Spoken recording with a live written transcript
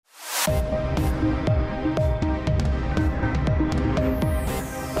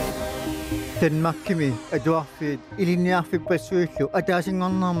Danmarkimi atuarfiit iliniarfipassuillu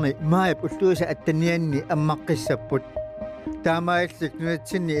ataasingornermi maayap ulluusa attanianni ammaqqissapput taamaillik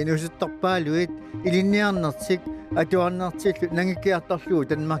nunatsinni inusuttarpaaluit iliniarnertik atuarnertillu nangikkiartorluu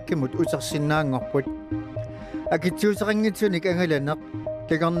Danmarkimut utersinnaangorput akitsuuteqangitsunik angalaneq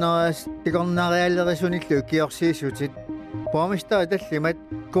tiqornariallerisuniklu kiorsiisutit poamistaa tallimat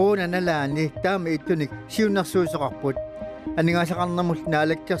koronanalaani taama ittunik siunnersuuseqarput aningaasaqarnermut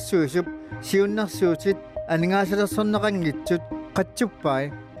naalakkersuusup siunnersuutit aningaasalasorneqanngitsut qatsuppai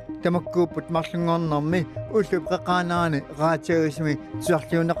tamakkuuput marlungornermi ulluqeqqanaani raatioismi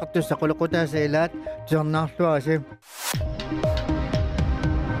tuarliuneqartussaquluqutaasailaat tuarnaarluasi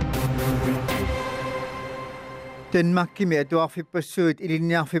Danmarkimi atuarfipassuit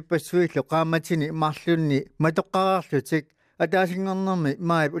iliniarfipassuillu qaammatini marlunni matoqqaraarlutik ataasingornermi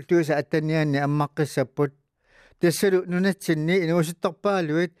maayap ulluusa attanianni ammaqqissapput tassalu nunatsinni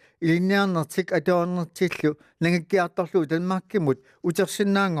inuusuttarpaaluit iliniarnertik atuarnertillu nangikkiartorlu Danmarkimut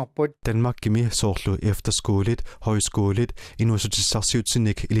utersinnaangorput Danmarkimi soorlu efterskoolit højskoolit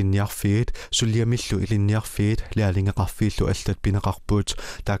inuusutissarsiutsinnik iliniarfiit sulliamillu iliniarfiit lærlingeqarfiillu allat pineqarput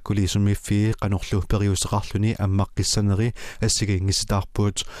taakkuliisummiffii qanorlu periuseqarluni ammaqqissaneri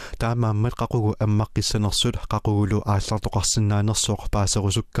assigiingisitaarput taamaammat qaqugu ammaqqissanersut qaqugulu aallartoqarsinnaanersoq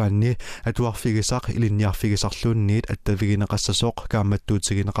paaserusukkaanni atuarfigisaq iliniarfigisarluunniit attavigineqassasoq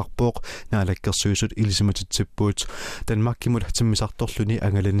kaammattuutigineqarpooq naalakkersuisut ilisimatitsippuut Danmarkimut timmisartorluni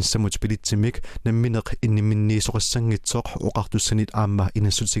angalanissamut pilitsimik nammineq innimminniisoqassangitsoq oqartussanit aamma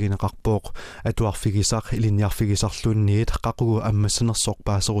inassutigineqarpooq atuarfigisaq iliniarfigisarluunniit qaqugu ammassanersoq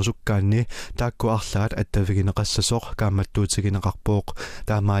paaserusukkaanni taakkuarlaat attavigineqassasoq kaammattuutigineqarpooq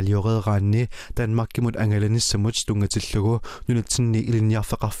taamaalioreraanni Danmarkimut angalanissamut tungatillugu nunatsinni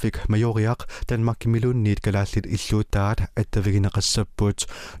iliniarfeqarfik majoriaq Danmarkimiluunniit kalaallit illuutaat attavigineqassappuut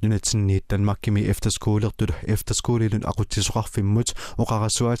nunatsinniit Danmarkimi efterskoolertut efterskoolilun aqutisoqarfimmut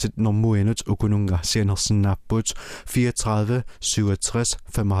oqarasuatit normuinut ukununga sianersinnaappuut 34 67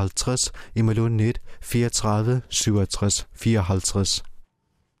 55 imaluunniit 34 67 54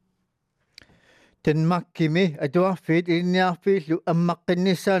 Danmarkimi atuarfiit iliniarfiillu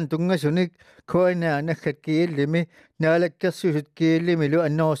ammaqqinnisaan tungasunik koinaanakkat kiillimi naalakkersuusut kiillimilu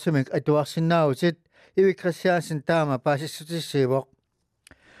annoorsamik atuarsinnaavutit ivikrassiaasin taama paasissutissiivoq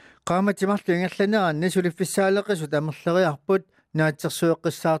qaamatimarlu ingerlaneraanni suliffissaaleqisut amerleriarput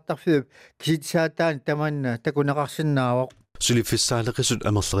naatsersueqqissaartarfiup kisitisaataani tamanna takuneqarsinnaavoq Sulifissaaleqisut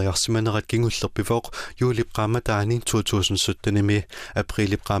amerleriarsimanerat kingullerpivoq juulip qaamataani 2017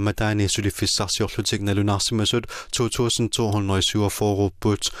 aprilip qaamataani sulifissarsiorlutik nalunarsimasut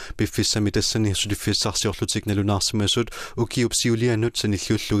 2247 biffissamitassani sulifissarsiorlutik nalunarsimasut ukiup siulianut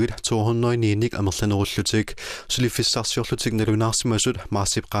sanilluullugit 209nik amerlanerullutik sulifissarsiorlutik nalunarsimasut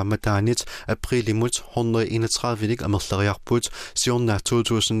marsip qaamataanit aprilimut 131nik amerleriarput siorna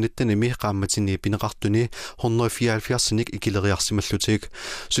 2019 qaammatini pineqartuni 174nik ikileriarsimallutik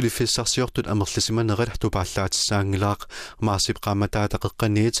sulifissarsiortut amerlisimanerat tupaallaatissaaangilaaq maasip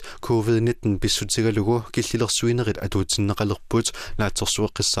qaamataataqeqqaniit covid-19 pissutigalugu killillersuinerit atuutsinneqalerput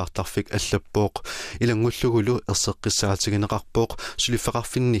naatsersueqqissaartarfik allappoq ilangullugulu erseqqissaatigineqarpoq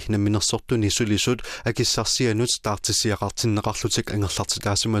suliffeqarfinni namminersortuni sulisut akissarsianut taartisiaqartinneqarlutik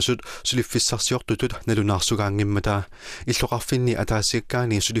angerlartitaasimasut suliffissarsiortutut nalunaarsugaangimmata illoqarfinni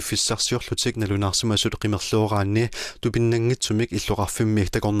ataasiakkaani suliffissarsiorlutik nalunaarsimasut qimerluoraanni tupinnangitsumik illoqarfimmiik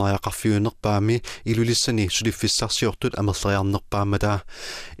takornariaqarfiunerpaami ilulissani suliffissarsiortut amerleriarnerpaamata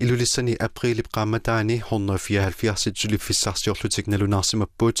ilulissani aprilip qaamataani 174 suliffissarsiorlutik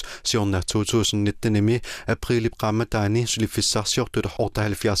nalunaarsimapput siorna 2019 aprilip qaamataani suliffissarsiortut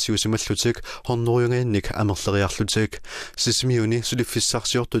 78 100 amerleriarlutik sismiuni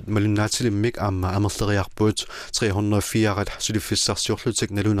suliffissarsiortut malunnaatilimmik aamma amerleriarput 304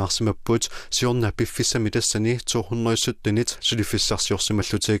 suliffissarsiorlutik nalunaarsimapput siorna piffissamitassani 217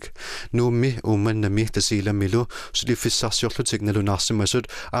 sulifissarsiorsimallutik nuummi uumannami tasiilamilu sulifissarsiorlutik nalunaarsimasut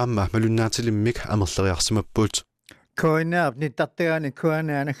aamma malunnaatilimmik amerleriarsimapput koinaap nittartagaani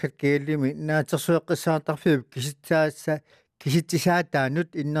koinaanakkat kiillimi naatsersueqqissaartarfiup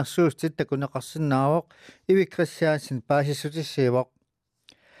kisittisaataanut innersuustit takuneqarsinnaavoq ivikrassiaasin paasissutissiivoq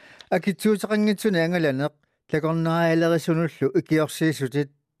akitsuuteqanngitsuni angalaneq takornarialerisunullu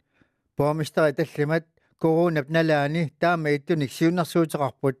ikiorsiisutit poamistari tallimat koronap nalaani taama ittunik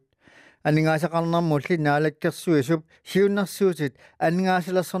siunnersuuteqarput aningaasaqarnermulli naalakkersuisup siunnersuutit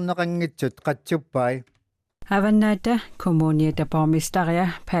aningaasalasorneqanngitsut qatsuppai Avannaata kommuniata pormistaria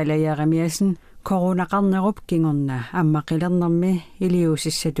Paula Jeremiasen koronaqarnerup kingorna ammaqilernermi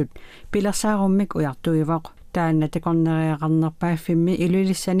iliusissatut pilersaarummik ujartuivoq таанна такорнериақарнерпааффимми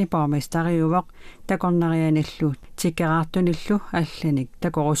илулиссани порместариувоқ такорнерианиллу тикераартуниллу алланик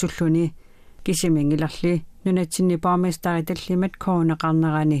такорусуллуни кисимингиларли нунатсинни порместари таллимат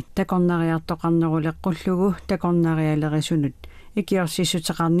коонеқарнерани такорнериартоқарнерулеққуллугу такорнериалерисунут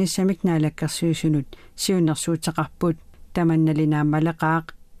икиорсисутеқарниссамик наалаккерсуисунут сиуннэрсуутеқарпут таманналинааммалеқаақ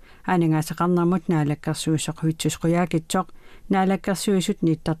анингасеқарнермут наалаккерсуисоқ хуитсусқуяакитсоқ наалаккерсуисут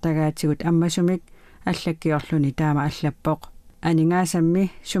ниттартагаатигут аммасумик аллаккиорлуни таама аллаппоқ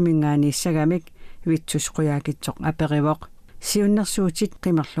анингаасамми сумингаанииссагамик витсусқуяакитсоқ аперивоқ сиуннэрсуутит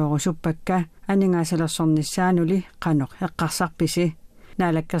қимерлуорусуппакка анингаасалерсорниссаанули қаноқ эққарсарписи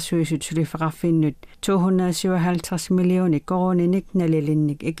наалаккерсуисут сулифеқарфиннут 257 миллиони корониник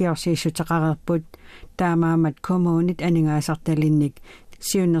налилинник икиорсииссутеқарерпут таамаамат коммунит анингаасарталинник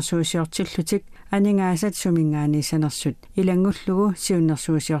сиуннэрсуусиортиллутик анингаасат сумингааниссанерсут илангуллугу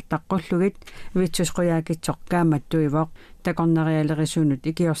сиуннэрсуусиортаққуллугит витсусқуяакитсоқ кааматтуивоқ такорнериалерисунут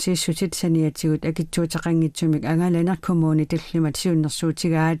икиорсииссутит саниатигут акитсуутеқангитсумик ангаланер коммуни таллимат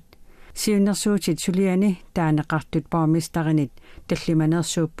сиуннэрсуутигаат сиуннэрсуутит сулиани таанеқартут пормистаринит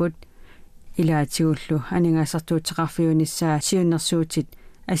таллиманерсууппут илаатигуллу анингаасартуутеқарфиуниссаа сиуннэрсуутит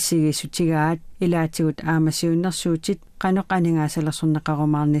ассигисутигаат илаатигут аама сиуннэрсуутит qanuq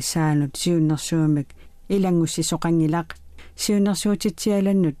aningaasalasorneqarumаарnissaanut siunnersuumik ilangуссисоqangilaq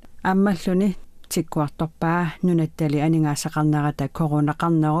siunnersuutitsialannut аммаллуни тиккуарторпаа нунаттали аningaasaqarnerata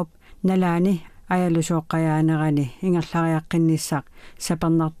коронеқарнеруп налаани аялусооққаяанерани ингерлариаққинниссақ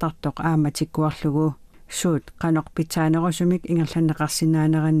сапернартартоқ аама тиккуарлугу суут qaноқ питаанерусумик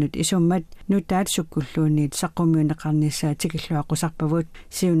ингерланнеқарсинаанераннут исуммат нутаат суккуллуунниит саққумиунеқарниссаа тикиллуаққусарпавут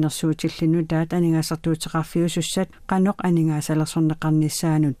сиуннэрсуутиллину таат анингасартуутеқарфиусуссат qaноқ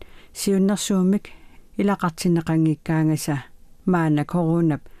анингасалерсорнеқарниссаанут сиуннэрсуумик илақартиннеқангиккаангаса маана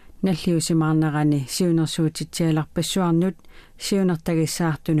коронап наллиусимаарнерани сиуннэрсуутитсиаларпассуарнут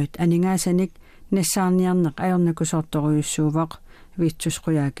сиунертагиссаартунут анингаасаник нассаарниарнеқ аернакусоорторуйуссуувоқ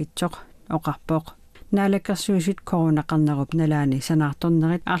витсусқуяакитсоқ оқарпоқ наалаккерсуисит коронеқарнеруп налаани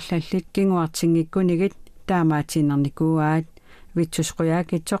санаарторнерит арлаллит кингуартингиккунигит таамаатиннарникууаат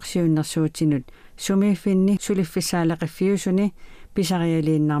витсусқуяакитсоқ сиуннэрсуутинут сумииффинни сулиффисаалеқиффиусуни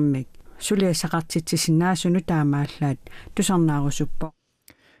писариалииннармик сулиасақартитсисинаасуну таамааллаат тусарнаарусуппо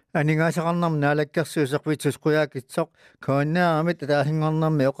анингаасақарнарм наалаккерсуусеқ витсусқуяакитсоқ кооннаарамит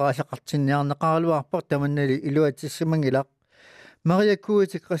таахингорнарми оқаасақартинниарнеқаралуарпор таманнали илуатиссимангилақ Maria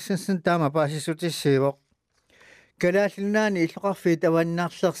Kuitik Christensen taama paasisutissiivoq kalaallinnaani illoqarfiit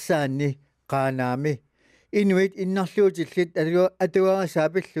avannarlersaanni qaanaami inuit innarluutillit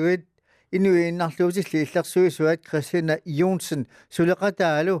atuaasaapillaguit inui innarluutilli illersuisuat Christina Jonsen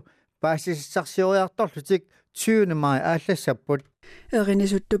suleqataalu paasissarsioriartorlutik 20. mai ааllassapпут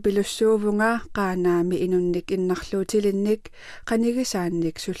эринисуттупилуссуувунга qaanaami inunnik innarluutilinnik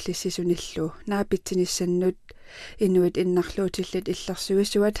qanigisaannik sullissisуниллу naapitsinissannut inuit innarluutillit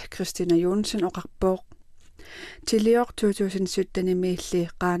illersuisuat Christina Jonsen oqarpooq tilior 2017 miilli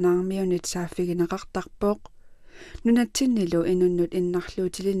qaanaarmiunit saaffigineqartarpooq nunatsinnilu inunnut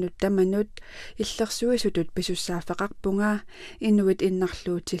innarluutilinnut tamanut illersuisutut pisussaafeqarpunga inuit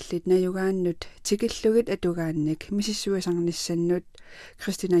innarluutillit najugaannut tikillugit atugaannik misissuisarnissannut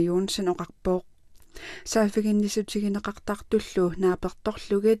Christina Jonsen oqarpooq saafiginnissutigineqartartullu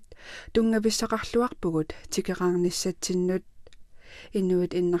naapertorlugit tungavissaqarluarpugut tikeraarnissatsinnut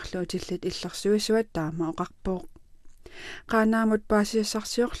inuit innarluutillit illersuisuat taama oqarpooq qaanaamut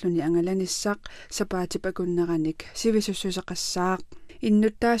paasiassarsiorluni angalanissaq sapaatipakunneranik sivisussuseqassaaq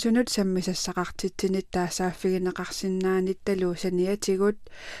иннуттаасунут саммисассақартитсинит таасааффигинеқарсинаанит талуусаниатигут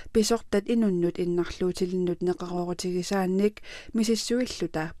писортат инуннут иннарлуутилиннут неқарорутигисаанник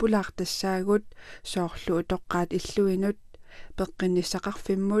мисиссуиллута пулаартассаагут соорлу утоққаат иллуинут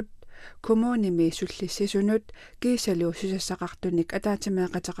пеққинниссақарфиммут коммуними суллиссисунут кисалу сусассақартуник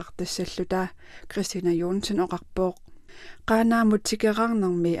атаатимеэқатеқартассаллута Christina Jonsen оқарпооқ qaanaamut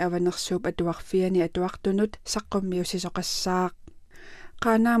tikeraarnermi avanersuup atuarfiani atuartunut saqqummiusisоqassaaq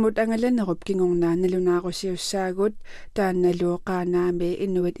qaanaamut angalanerup kingornaa nalunaarusiussaagut taannaluu qaanaami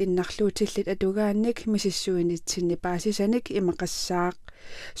inuit innarluutillit atugaannik misissuinitsinni paasisanik imaqassaaq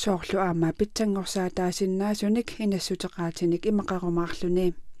soorlu aamaa pitsangorsaataasinnaasunnik inassuteqaatinik imaqarumaarluni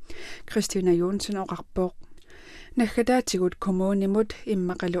Christina Jonsen oqarpooq naggadaatigут kommunimut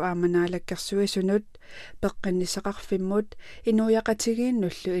immaqalu aamanaalakkersuisunut peqqinnisaqarfimmut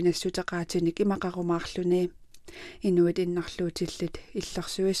inuiaqatigiinnullu inassuteqaatinik imaqarumaarluni inuit innarluutillit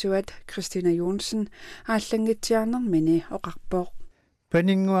illersuisuat Christina Jonsen aallangitsiarnermini oqarpooq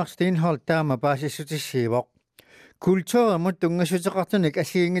paninguarstiinhol taama paasissutissiivoq kultuuramut tungassuteqartunik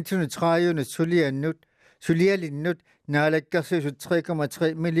asiingitsunut traajunut suliannut sulialinnut naalakkarsuusut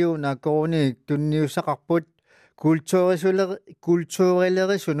 3,3 millioner kroner tunniussaqarput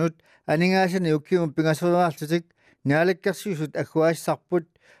kultuurillerisunut aningaasani ukkium pingaseriarlutik naalakkarsuusut agguaassarput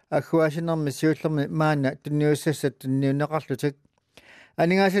аггуасинерми сиуллерми маана тунниуссассат тунниуннеқарлутик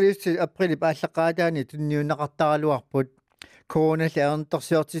анигаасалиусти априли пааллаққаатаани тунниуннеқартаралуарпут коронали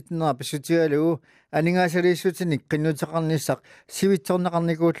аернтерсиортитнера писсутигалугу анигаасалиуссутиник қиннутеқарниссақ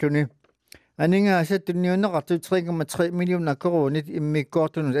сивитсорнеқарникууллуни анигааса тунниуннеқарту 3,3 миллиона коронит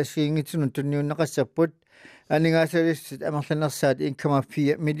иммиккоортунут ассиингитсунут тунниуннеқассаппут анигаасалиуссит амерланерсаат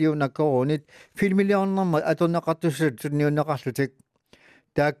 1,4 миллиона коронит 4 миллионнерма аторнеқартуссут тунниуннеқарлутик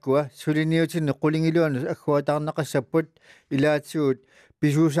тааккуа сулиниутинне qulingilуанус аггуатаарнеқассаппут илаатсуут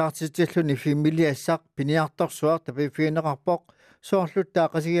писуусаартитсаллуни фимилиассақ пиниарторсуар тапифиинеқарпоқ соорлут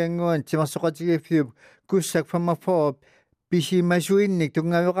таақасигиангуан тимарсоқатигиффиуп куссак фамафоо писимасуинник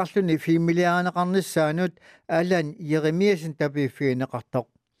тунгавеқарлуни фимилиаанеқарниссаанут алан Еремиасин тапифиинеқартоқ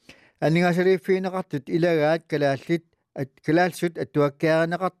анигасалиффиинеқартут илагаат калаалсут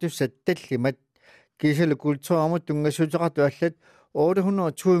аттуаккааанеқартуссат таллимат кисалу культурамут тунгасутеқарту аллат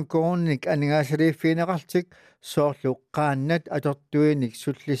 820 kronik aningaasaliiffiineqartik soorluqqaannat atortuinik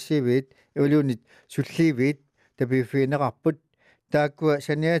sullissiviit eulunit sulliviit tapiiffiineqarput taakkua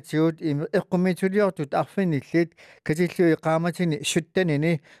saniatigut eqqumituliortut arfinillit katillui qaamatini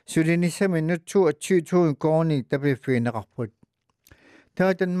suttanini sulinissaminut 22 kronik tapiiffiineqarput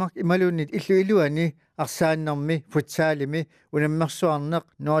taatanmark imalunit illuiluani arsaannermi futsaalimi unammersuarneq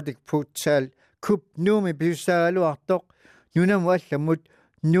Nordic Futsal Cup nuumi piussaaluartoq Nunam wallamut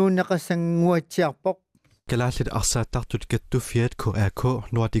nuunneqassanguatsiarpoq Kalaallit arsaattartut kattuffiat KAK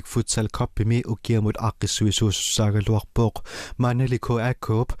Nordic Futsal Cup-imi ukiamut aaqqissuisuussaagaluarpoq maanali KAK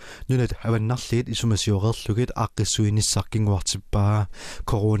nunat avannarliit isumasiorerlugit aaqqissuinissarkinguartippaa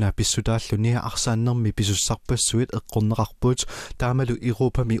corona pissutaalluni arsaannermi pisussarpassuit eqqorneqarput taamalu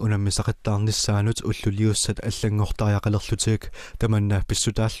Europami unammisaqattaarnissaanut ulluliussat allangortariaqalerlutik tamanna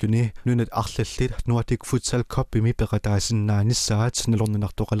pissutaalluni nunat arlallit Nordic Futsal Cup-imi peqataasinnaannissaat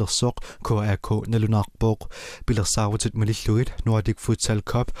nalorninartoqalersoq KAK nalunaarpoq Bilersaarutit malilluit Nordic Futsal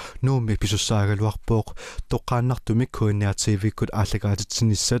Cup nuumi pisussaaгаluarpoq toqqaannartumik kuinniartiivikkut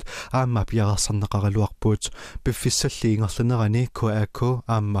aallagaatitsinissat aamma piararsarneqaraluarpuut piffissalliingerlanerani KAK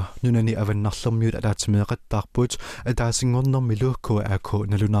aamma nunani avannarlermiut alaatimeeqattaarput ataasingornermilu KAK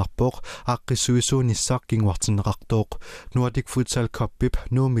nalunaarpoq aaqqissuisuunissarkinguartinneqartooq Nordic Futsal Cup-ip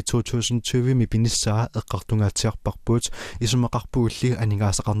nuumi 2020 mi pinissaa eqqartungaatiarparput isumeqarpugulli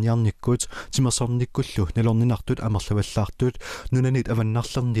anigaasaqarniarnikkut timersornikkullu nalorninartut amerlavallaartut nunanit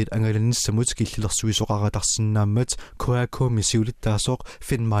avannarlernit angalannissamut killillersuisoqaratarsinnaammat KAK misiulittaasoq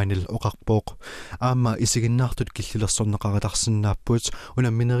finmainil oqarpoq aamma isiginnaartut killillersorneqaratarsinnaapпут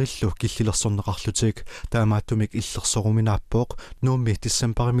unamminerillu killillersorneqarlutik taamaattumik illersoruminaappoq nuummi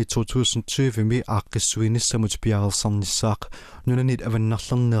dissemparimi 2020 mi aaqqissuinissamut piarersarnissaaq nunanit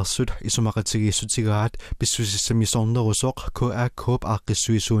avannarlerneersut isumaqatigiissutigaat pissusissamisornerusoq KAK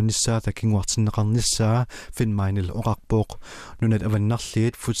aaqqissuisuunissaata kinguartinneqarnissaa finmainil oqarpoq nunat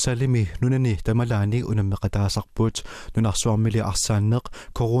avannarliit futsalimi nunani tamalaani unammeqataasarput nunarsuarmili arsaanneq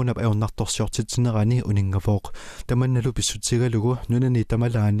corona aornartorsiortitnerani uningavoq tamannalu pissutigalugu nunani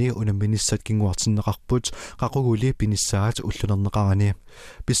tamalaani unamminissat kinguartinneqarput qaquguli pinissaat ullunerneqarani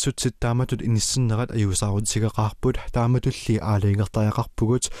pissutsit taamatut inissinnerat ajuusaarutigeqarput taamatulli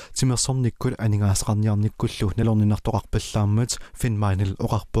aaliingertariaqarpugut timersornikkut anigaasaqarniarnikkullu nalorninartoqarpallaammat finmainil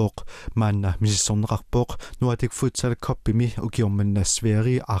oqarpoq maanna misissorneqarpoq Nordic Futsal Cup-imi ukiormanna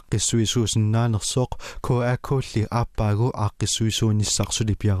Sverige aaqqissuisuusinnaanersoq KAK-lli aappaagu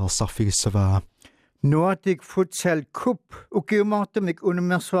aaqqissuisuunissarсули piarersarfigissavaa Nordic Futsal Cup ukiumartumik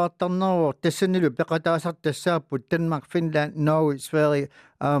unimmersuartarneruor tassanilu peqataasartassaapput Danmark Finland Norge Sverige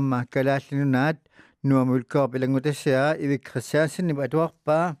aamma kalaallinunaat nuamulkoorp ilangutassiaa ivikrisaassinnim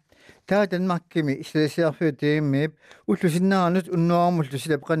atuarpaa taa Danmarkimi islasiarfiutiimmiip ullusinnaarnut unnuarmullu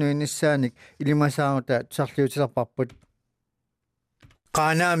silapqanuinissaanik ilimasaaruta tusarliutilerparput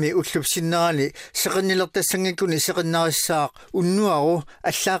qaanaami ullupsinnerali seqinnilertassangikuni seqinnarissaaq unnuaru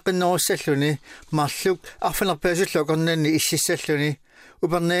allaaqinnerussalluni marluk arfanerpaasullu okornanni ississalluni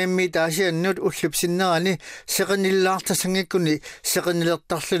upernaimmi taasiannut ullupsinnerani seqinnillaartassangikuni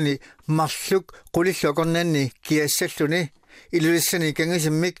seqinnilertarluni marluk qulillu okornanni kiassalluni ilulissani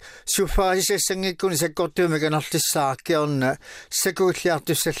kangisimmik sufaasissassangikuni sakkortuumik anarlissaarkiorna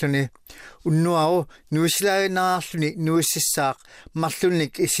sakuulliartussalluni unnuaru nuisilaaginaraarluni nuississaaq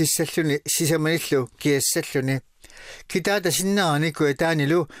marlunnik ississalluni sisamanillu kiassalluni Kitaata sinnaani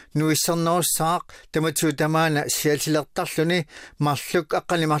kuetaanilu nuissarnerussaaq tamatu tamaana sialsilertarluni marluk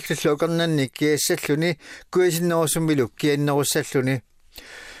aqqani marlulluuqernanni kiassalluni kuisinnerusummilu kiannerussalluni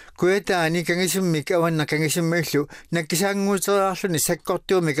kuetaani kangisummik awanna kangisummiillu nakkisaanguuteriarluni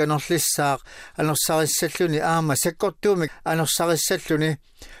sakkortuumik anorlissaaq anorsarisalluni aama sakkortuumik anorsarisalluni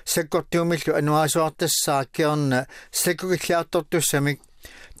sakkortuumillu anuasuartassaaq kiorna sakukilliartortussamik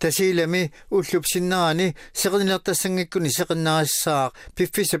tasilami ullupsinnaani seqernilertassangikkuni seqernaarissaaq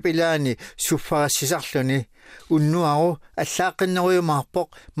piffisap ilaani suffarassisarluni unnuaru allaaqinneruyumaarpoq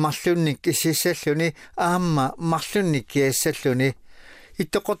marlunnik ississalluni aamma marlunnik kiassalluni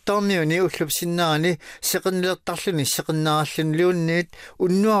ittoqortarniuni ullupsinnaani seqernilertarluni seqernaarlunliunniit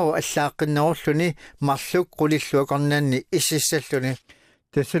unnuaru allaaqinnerurluni marluk qulilluaqarnanni ississalluni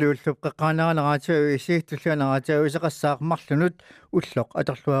Tässä Ulloqeqqanut Radioaviisi tulluana Radioaviisi qassaq marlunut ulloq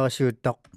atorluarisiuttaq